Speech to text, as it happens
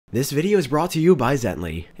This video is brought to you by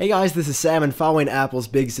Zenly. Hey guys, this is Sam, and following Apple's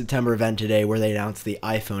big September event today where they announced the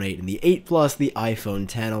iPhone 8 and the 8 Plus, the iPhone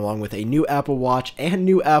 10, along with a new Apple Watch and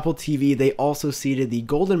new Apple TV, they also seeded the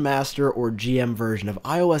Golden Master or GM version of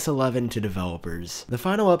iOS 11 to developers. The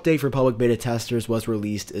final update for public beta testers was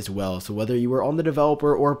released as well, so whether you were on the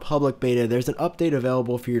developer or public beta, there's an update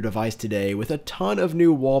available for your device today with a ton of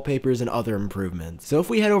new wallpapers and other improvements. So if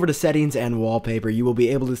we head over to settings and wallpaper, you will be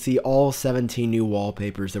able to see all 17 new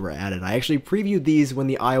wallpapers that were added. I actually previewed these when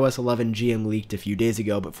the iOS 11 GM leaked a few days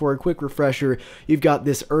ago, but for a quick refresher, you've got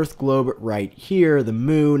this Earth globe right here, the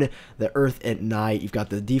moon, the Earth at night, you've got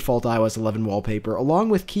the default iOS 11 wallpaper, along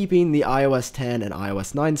with keeping the iOS 10 and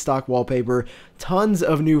iOS 9 stock wallpaper. Tons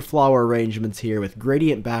of new flower arrangements here with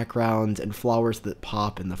gradient backgrounds and flowers that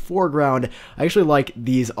pop in the foreground. I actually like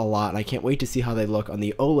these a lot, and I can't wait to see how they look on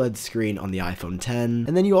the OLED screen on the iPhone 10.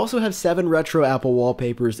 And then you also have 7 retro Apple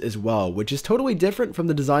wallpapers as well, which is totally different from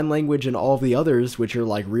the design language and all of the others, which are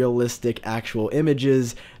like realistic actual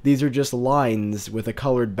images. These are just lines with a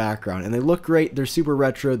colored background, and they look great. They're super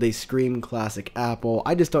retro. They scream classic Apple.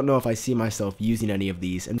 I just don't know if I see myself using any of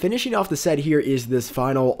these. And finishing off the set here is this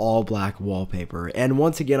final all black wallpaper. And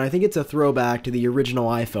once again, I think it's a throwback to the original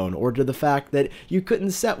iPhone, or to the fact that you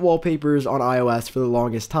couldn't set wallpapers on iOS for the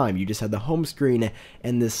longest time. You just had the home screen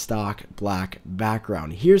and this stock black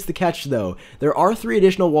background. Here's the catch though. There are 3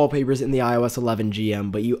 additional wallpapers in the iOS 11 GM,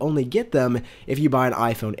 but you only get them if you buy an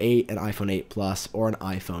iPhone 8, an iPhone 8 Plus, or an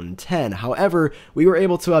iPhone 10. However, we were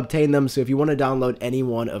able to obtain them, so if you want to download any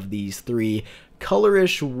one of these 3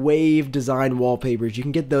 colorish wave design wallpapers, you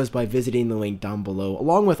can get those by visiting the link down below,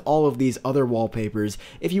 along with all of these other wallpapers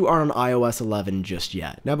if you aren't on iOS 11 just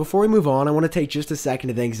yet. Now before we move on, I want to take just a second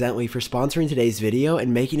to thank Zenly for sponsoring today's video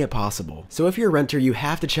and making it possible. So if you're a renter, you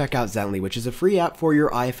have to check out Zenly, which is a free app for your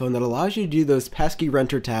iPhone that allows you to do those pesky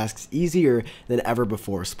renter tasks easier than ever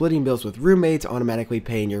before, splitting bills with roommates, automatically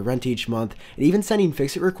paying your rent each month, and even sending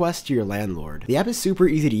fix-it requests to your landlord. The app is super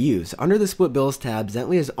easy to use. Under the Split Bills tab,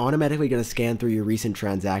 Zenly is automatically going to scan through your recent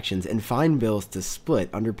transactions and find bills to split.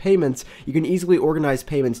 Under payments, you can easily organize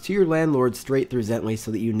payments to your landlord straight through Zenly so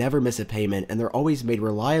that you never miss a payment, and they're always made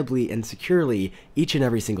reliably and securely each and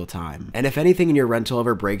every single time. And if anything in your rental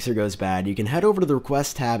ever breaks or goes bad, you can head over to the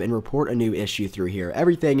request tab and report a new issue through here.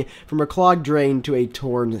 Everything from a clogged drain to a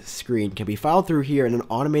torn screen can be filed through here in an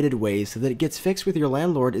automated way so that it gets fixed with your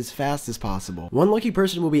landlord as fast as possible. One lucky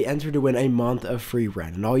person will be entered to win a month of free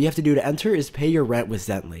rent, and all you have to do to enter is pay your rent with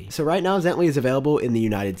Zenly. So right now, Zenly is available in the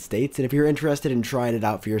United States, and if you're interested in trying it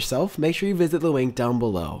out for yourself, make sure you visit the link down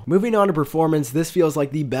below. Moving on to performance, this feels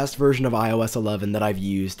like the best version of iOS 11 that I've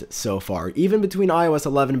used so far. Even between iOS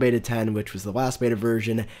 11 Beta 10, which was the last beta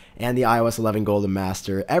version, and the iOS 11 Golden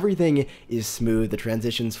Master, everything is smooth, the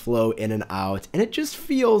transitions flow in and out, and it just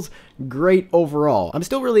feels great overall. I'm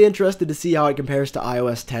still really interested to see how it compares to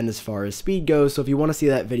iOS 10 as far as speed goes, so if you want to see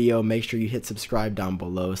that video, make sure you hit subscribe down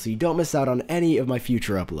below so you don't miss out on any of my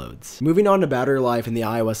future uploads. Moving on to battery life in the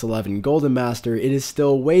iOS 11 Golden Master, it is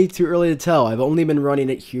still way too early to tell. I've only been running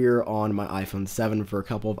it here on my iPhone 7 for a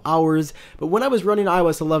couple of hours, but when I was running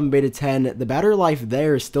iOS 11 Beta 10, the battery life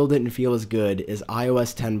there still didn't feel as good as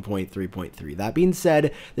iOS 10.3.3. That being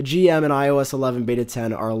said, the GM and iOS 11 Beta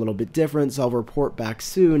 10 are a little bit different, so I'll report back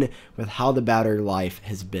soon with how the battery life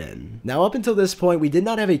has been. Now up until this point, we did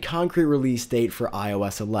not have a concrete release date for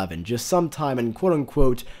iOS 11, just sometime in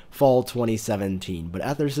quote-unquote fall 2017, but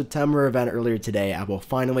at their September event earlier today, Apple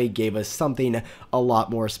finally gave us something a lot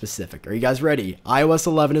more specific. Are you guys ready? iOS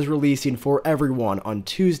 11 is releasing for everyone on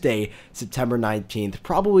Tuesday, September 19th,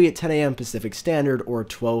 probably at 10 a.m. Pacific Standard or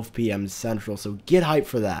 12 p.m. Central, so get hyped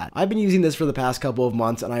for that. I've been using this for the past couple of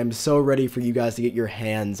months, and I am so ready for you guys to get your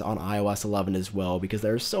hands on iOS 11 as well, because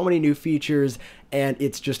there are so many new features, and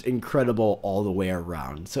it's just incredible all the way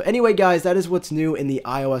around. So anyway, guys, that is what's new in the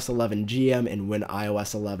iOS 11 GM and when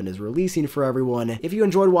iOS 11 is releasing for everyone. If you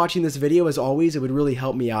enjoyed watching this video, as always, it would really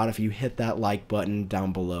help me out if you hit that like button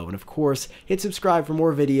down below. And of course, hit subscribe for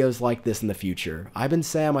more videos like this in the future. I've been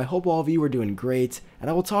Sam, I hope all of you are doing great, and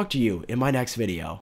I will talk to you in my next video.